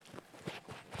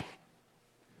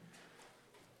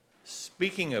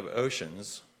Speaking of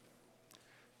oceans,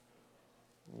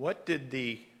 what did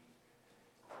the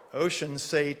ocean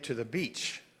say to the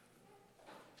beach?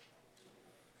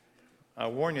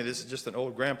 I'll warn you, this is just an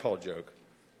old grandpa joke.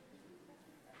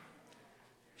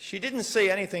 She didn't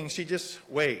say anything, she just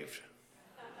waved.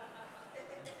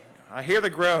 I hear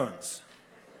the groans.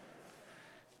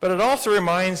 But it also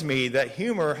reminds me that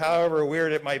humor, however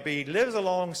weird it might be, lives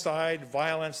alongside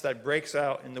violence that breaks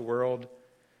out in the world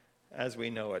as we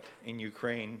know it, in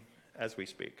Ukraine as we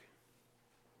speak.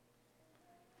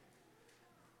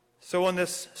 So on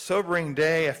this sobering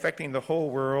day affecting the whole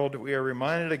world, we are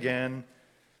reminded again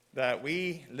that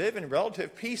we live in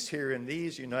relative peace here in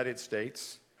these United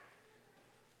States,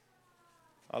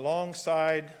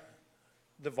 alongside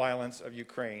the violence of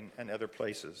Ukraine and other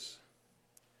places.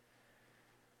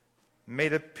 May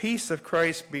the peace of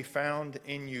Christ be found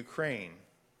in Ukraine,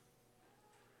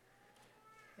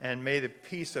 and may the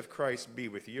peace of Christ be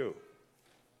with you.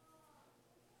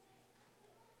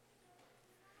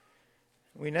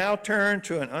 We now turn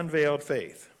to an unveiled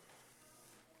faith.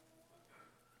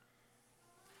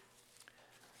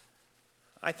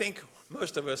 I think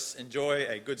most of us enjoy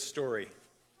a good story,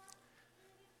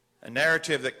 a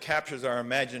narrative that captures our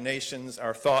imaginations,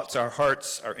 our thoughts, our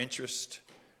hearts, our interests,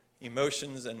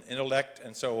 emotions, and intellect,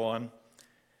 and so on.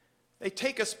 They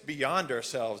take us beyond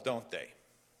ourselves, don't they?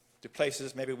 To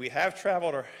places maybe we have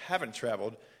traveled or haven't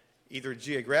traveled, either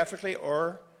geographically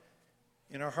or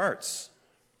in our hearts.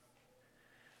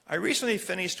 I recently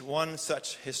finished one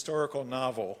such historical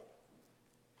novel,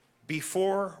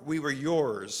 Before We Were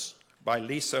Yours, by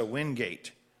Lisa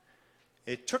Wingate.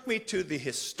 It took me to the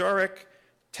historic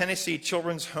Tennessee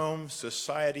Children's Home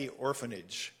Society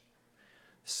Orphanage.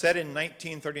 Set in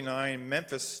 1939,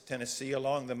 Memphis, Tennessee,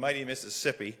 along the mighty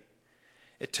Mississippi,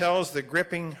 it tells the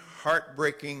gripping,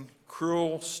 heartbreaking,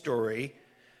 cruel story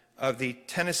of the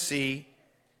Tennessee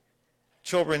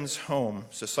Children's Home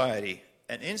Society,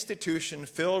 an institution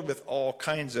filled with all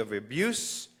kinds of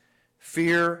abuse,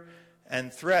 fear,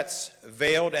 and threats,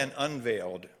 veiled and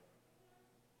unveiled.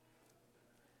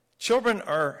 Children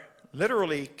are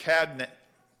literally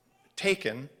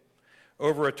taken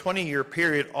over a 20-year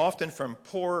period, often from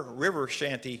poor river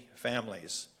shanty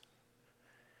families.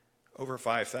 Over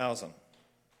 5,000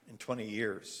 in 20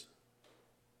 years.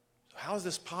 So how is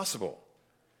this possible?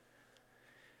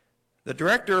 The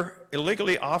director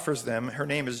illegally offers them, her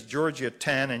name is Georgia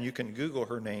Tan, and you can Google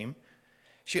her name.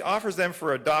 She offers them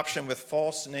for adoption with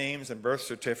false names and birth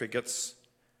certificates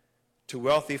to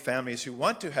wealthy families who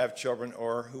want to have children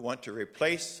or who want to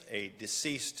replace a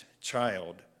deceased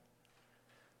child.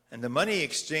 And the money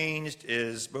exchanged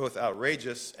is both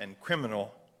outrageous and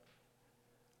criminal.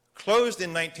 Closed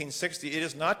in 1960, it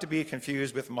is not to be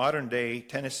confused with modern-day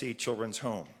Tennessee Children's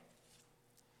Home.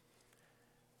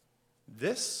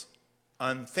 This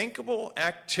unthinkable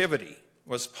activity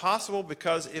was possible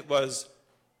because it was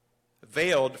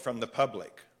veiled from the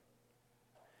public.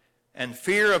 And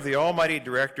fear of the almighty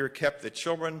director kept the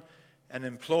children and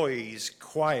employees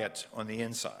quiet on the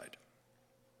inside.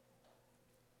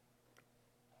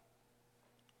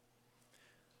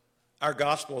 Our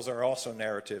Gospels are also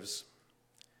narratives,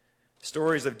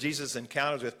 stories of Jesus'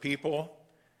 encounters with people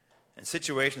and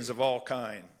situations of all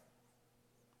kind.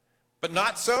 But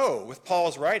not so with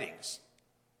Paul's writings.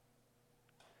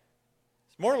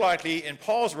 It's more likely in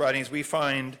Paul's writings we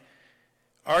find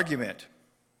argument,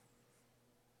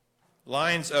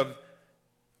 lines of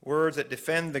words that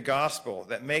defend the gospel,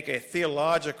 that make a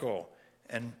theological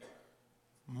and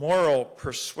moral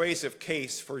persuasive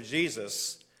case for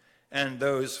Jesus and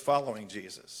those following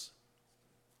Jesus.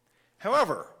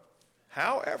 However,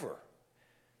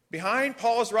 behind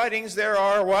Paul's writings there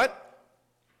are what?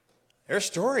 There are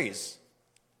stories.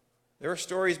 There are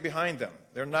stories behind them.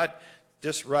 They're not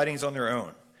just writings on their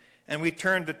own. And we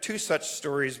turn to two such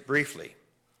stories briefly.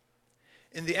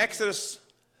 In the Exodus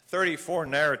 34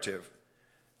 narrative,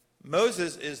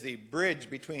 Moses is the bridge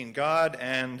between God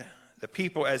and the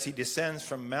people as he descends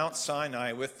from Mount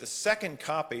Sinai with the second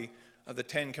copy of the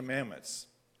Ten Commandments.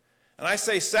 And I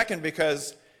say second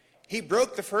because he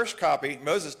broke the first copy,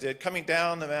 Moses did, coming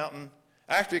down the mountain,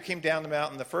 after he came down the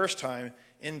mountain the first time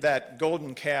in that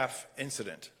golden calf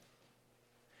incident.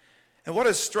 And what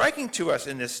is striking to us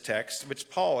in this text, which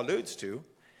Paul alludes to,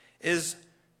 is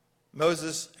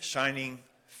Moses' shining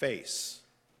face.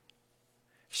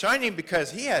 Shining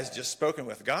because he has just spoken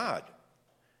with God.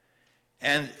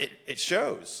 And it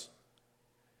shows.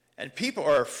 And people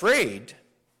are afraid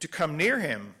to come near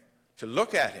him, to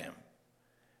look at him.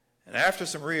 And after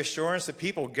some reassurance, the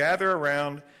people gather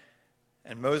around,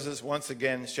 and Moses once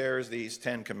again shares these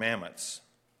 10 Commandments.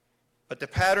 But the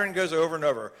pattern goes over and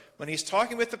over. When he's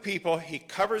talking with the people, he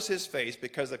covers his face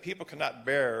because the people cannot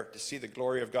bear to see the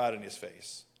glory of God in his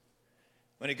face.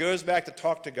 When he goes back to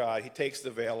talk to God, he takes the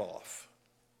veil off.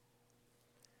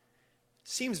 It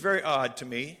seems very odd to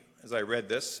me as I read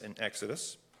this in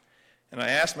Exodus. And I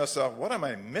asked myself, what am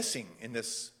I missing in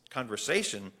this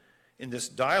conversation, in this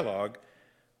dialogue,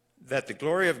 that the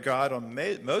glory of God on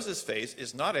Moses' face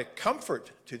is not a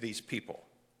comfort to these people,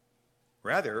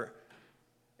 rather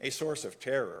a source of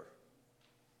terror.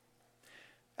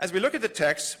 As we look at the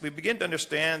text, we begin to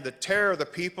understand the terror of the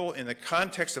people in the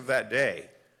context of that day,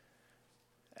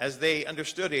 as they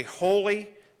understood a holy,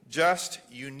 just,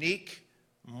 unique,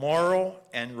 moral,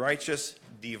 and righteous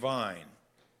divine.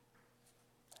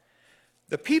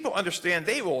 The people understand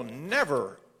they will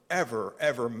never, ever,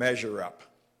 ever measure up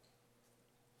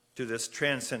to this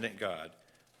transcendent God.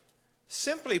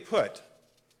 Simply put,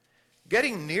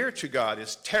 getting near to God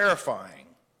is terrifying,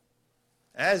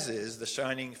 as is the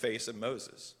shining face of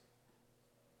Moses.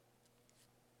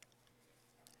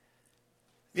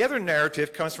 The other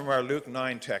narrative comes from our Luke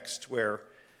 9 text, where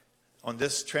on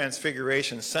this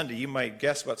Transfiguration Sunday, you might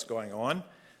guess what's going on.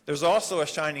 There's also a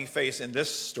shining face in this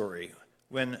story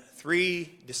when 3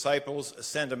 disciples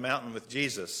ascend a mountain with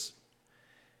Jesus.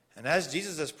 And as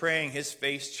Jesus is praying, his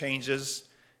face changes.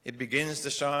 It begins to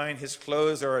shine. His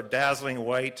clothes are a dazzling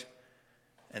white.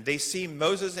 And they see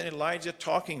Moses and Elijah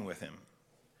talking with him.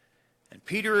 And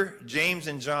Peter, James,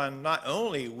 and John not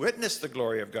only witness the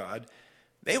glory of God,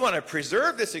 they want to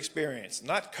preserve this experience,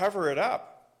 not cover it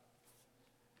up.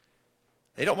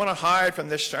 They don't want to hide from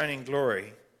this shining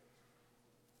glory.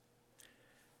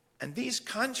 And these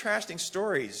contrasting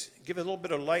stories give a little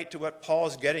bit of light to what Paul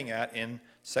is getting at in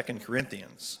 2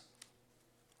 Corinthians.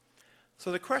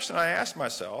 So the question I ask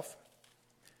myself,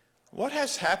 what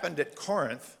has happened at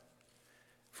Corinth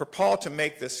for Paul to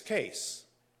make this case?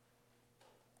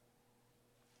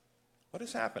 What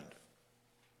has happened?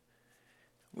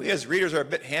 We as readers are a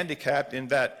bit handicapped in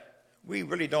that we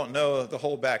really don't know the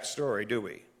whole backstory, do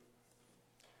we?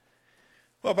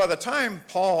 Well, by the time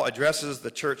Paul addresses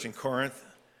the church in Corinth,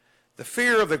 the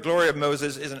fear of the glory of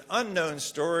Moses is an unknown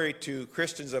story to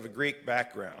Christians of a Greek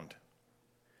background.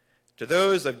 To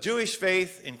those of Jewish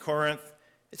faith in Corinth,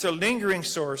 it's a lingering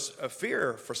source of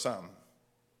fear for some.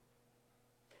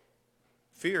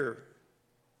 Faith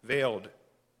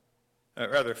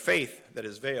that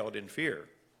is veiled in fear.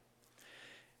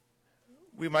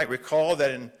 We might recall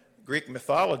that in Greek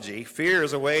mythology, fear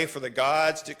is a way for the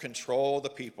gods to control the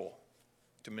people,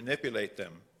 to manipulate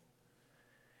them.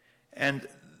 And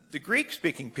the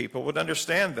Greek-speaking people would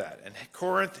understand that. And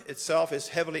Corinth itself is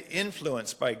heavily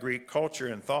influenced by Greek culture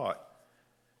and thought.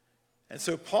 And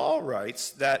so Paul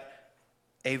writes that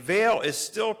a veil is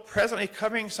still presently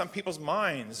covering some people's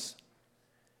minds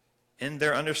in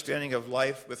their understanding of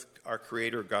life with our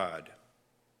Creator God.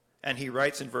 And he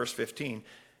writes in verse 15,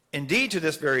 "Indeed, to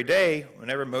this very day,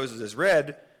 whenever Moses is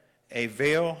read, a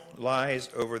veil lies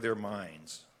over their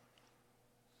minds."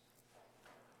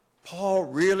 Paul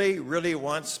really, really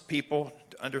wants people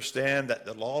to understand that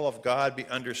the law of God be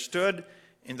understood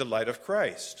in the light of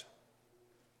Christ.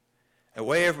 A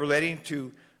way of relating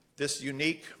to this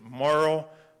unique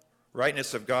moral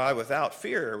rightness of God without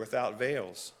fear, without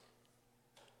veils.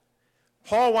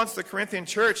 Paul wants the Corinthian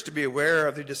church to be aware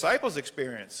of the disciples'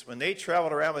 experience when they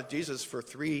traveled around with Jesus for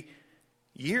 3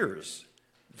 years.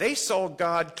 They saw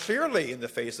God clearly in the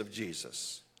face of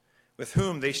Jesus, with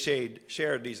whom they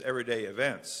shared these everyday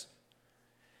events.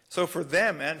 So for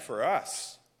them and for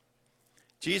us,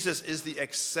 Jesus is the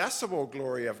accessible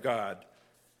glory of God,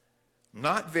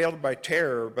 not veiled by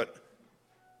terror, but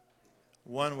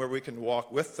one where we can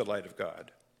walk with the light of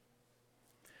God.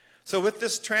 So with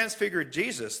this transfigured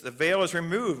Jesus, the veil is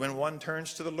removed when one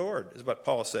turns to the Lord, is what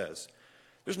Paul says.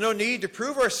 There's no need to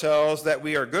prove ourselves that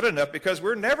we are good enough, because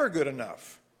we're never good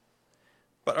enough,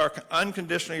 but are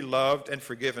unconditionally loved and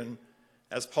forgiven,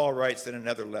 as Paul writes in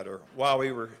another letter, while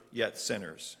we were yet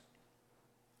sinners.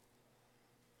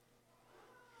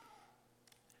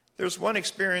 There's one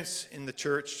experience in the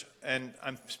church, and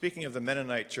I'm speaking of the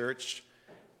Mennonite church.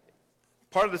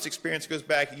 Part of this experience goes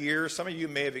back years. Some of you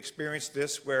may have experienced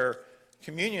this, where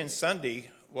Communion Sunday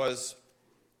was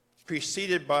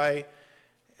preceded by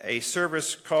a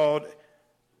service called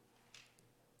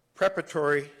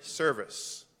preparatory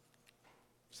service.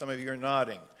 Some of you are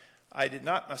nodding. I did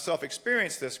not myself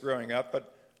experience this growing up,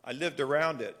 but I lived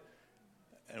around it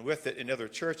and with it in other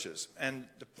churches. And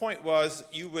the point was,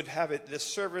 you would have this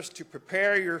service to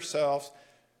prepare yourselves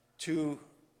to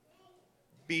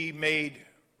be made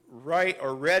right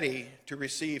or ready to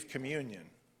receive communion.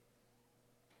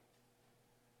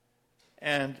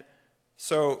 And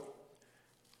so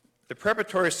The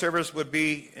preparatory service would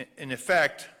be, in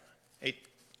effect,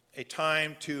 a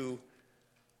time to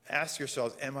ask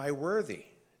yourselves, am I worthy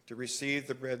to receive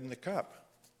the bread and the cup?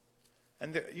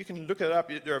 And you can look it up.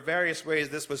 There are various ways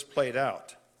this was played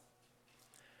out.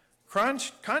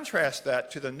 Contrast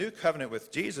that to the new covenant with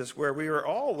Jesus, where we are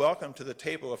all welcome to the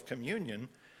table of communion,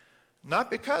 not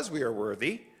because we are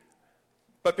worthy,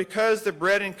 but because the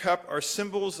bread and cup are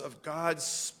symbols of God's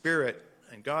Spirit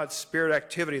and God's Spirit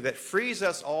activity that frees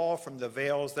us all from the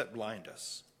veils that blind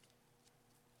us.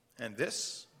 And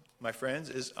this, my friends,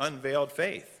 is unveiled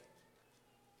faith.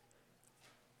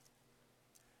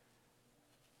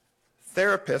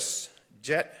 Therapists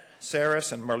Jet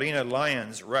Saris and Marlena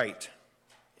Lyons write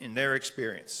in their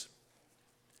experience,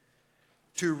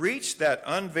 to reach that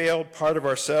unveiled part of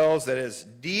ourselves that is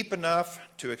deep enough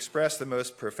to express the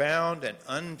most profound and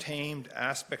untamed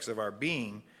aspects of our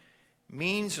being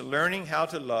means learning how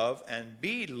to love and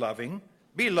be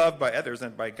loved by others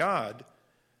and by God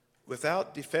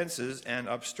without defenses and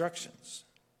obstructions.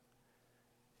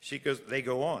 They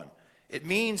go on. It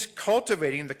means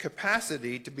cultivating the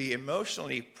capacity to be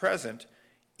emotionally present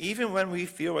even when we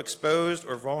feel exposed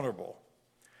or vulnerable,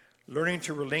 learning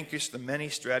to relinquish the many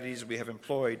strategies we have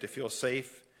employed to feel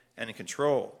safe and in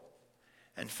control,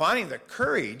 and finding the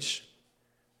courage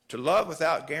to love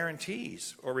without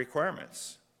guarantees or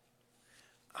requirements.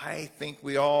 I think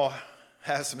we all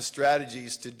have some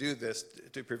strategies to do this,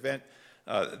 to prevent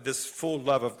this full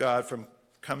love of God from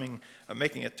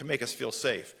make us feel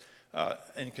safe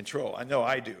and control. I know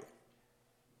I do.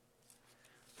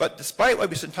 But despite what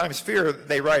we sometimes fear,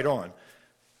 they write on.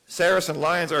 Saris and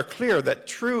Lyons are clear that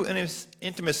true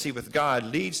intimacy with God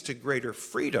leads to greater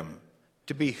freedom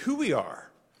to be who we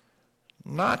are,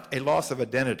 not a loss of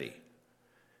identity.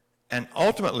 And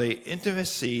ultimately,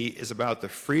 intimacy is about the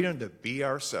freedom to be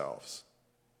ourselves.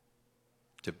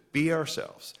 To be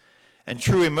ourselves. And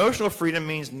true emotional freedom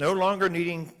means no longer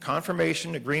needing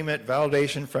confirmation, agreement,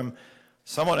 validation from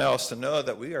someone else to know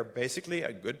that we are basically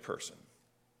a good person,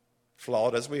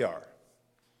 flawed as we are.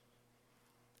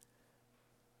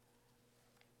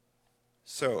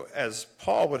 So, as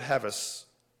Paul would have us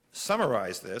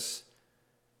summarize this,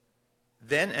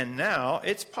 then and now,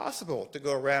 it's possible to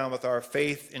go around with our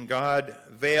faith in God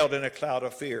veiled in a cloud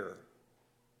of fear.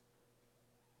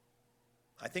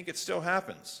 I think it still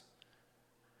happens.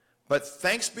 But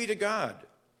thanks be to God.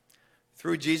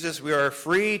 Through Jesus, we are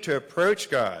free to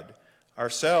approach God,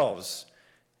 ourselves,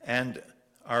 and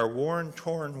our worn,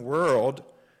 torn world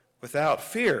without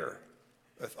fear,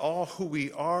 with all who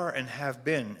we are and have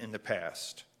been in the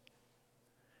past.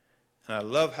 And I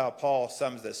love how Paul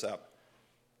sums this up.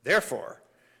 Therefore,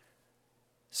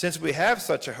 since we have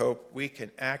such a hope, we can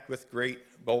act with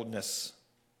great boldness.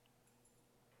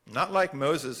 Not like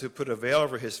Moses, who put a veil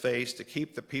over his face to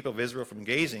keep the people of Israel from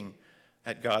gazing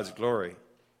at God's glory.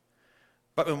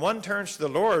 But when one turns to the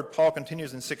Lord, Paul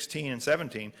continues in 16 and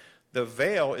 17, the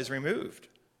veil is removed.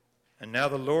 And now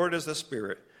the Lord is the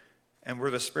Spirit, and where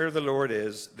the Spirit of the Lord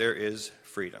is, there is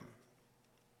freedom.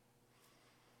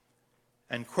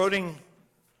 And quoting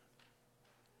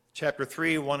Chapter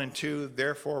 3, 1 and 2,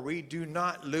 therefore we do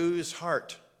not lose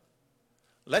heart.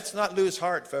 Let's not lose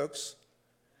heart, folks.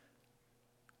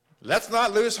 Let's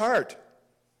not lose heart.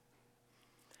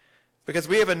 Because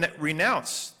we have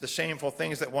renounced the shameful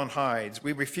things that one hides.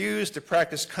 We refuse to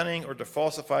practice cunning or to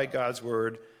falsify God's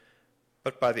word,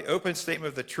 but by the open statement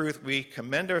of the truth, we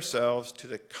commend ourselves to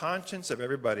the conscience of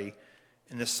everybody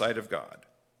in the sight of God.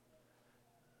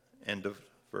 End of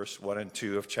verse 1 and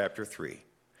 2 of chapter 3.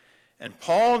 And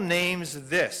Paul names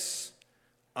this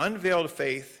unveiled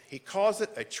faith, he calls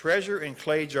it a treasure in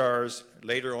clay jars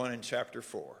later on in chapter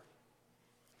 4.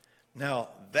 Now,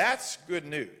 that's good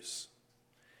news.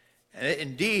 And it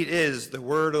indeed is the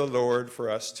word of the Lord for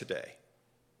us today.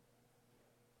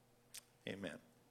 Amen.